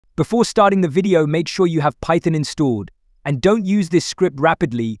Before starting the video, make sure you have Python installed. And don't use this script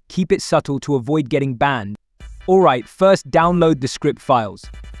rapidly, keep it subtle to avoid getting banned. Alright, first download the script files.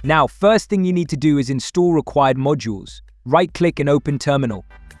 Now, first thing you need to do is install required modules. Right-click and open Terminal.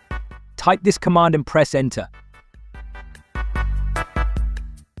 Type this command and press Enter.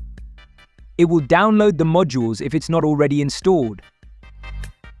 It will download the modules if it's not already installed.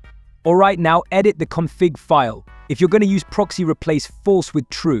 Alright, now edit the config file. If you're going to use proxy, replace false with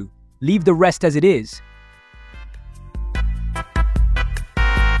true. Leave the rest as it is.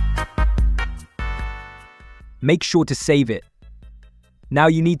 Make sure to save it. Now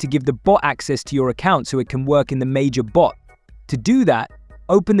you need to give the bot access to your account so it can work in the major bot. To do that,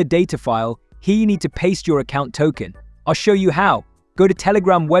 open the data file. Here you need to paste your account token. I'll show you how. Go to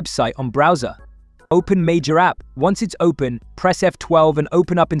Telegram website on browser. Open major app. Once it's open, press F12 and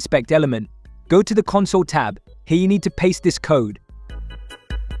open up inspect element. Go to the console tab. Here you need to paste this code.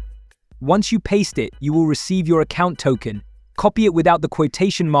 Once you paste it, you will receive your account token. Copy it without the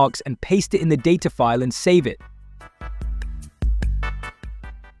quotation marks and paste it in the data file and save it.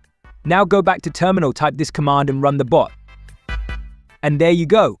 Now go back to terminal, type this command and run the bot. And there you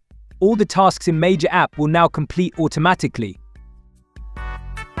go. All the tasks in major app will now complete automatically.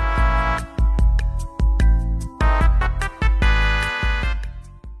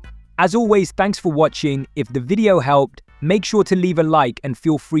 As always, thanks for watching. If the video helped, make sure to leave a like and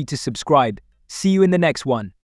feel free to subscribe. See you in the next one.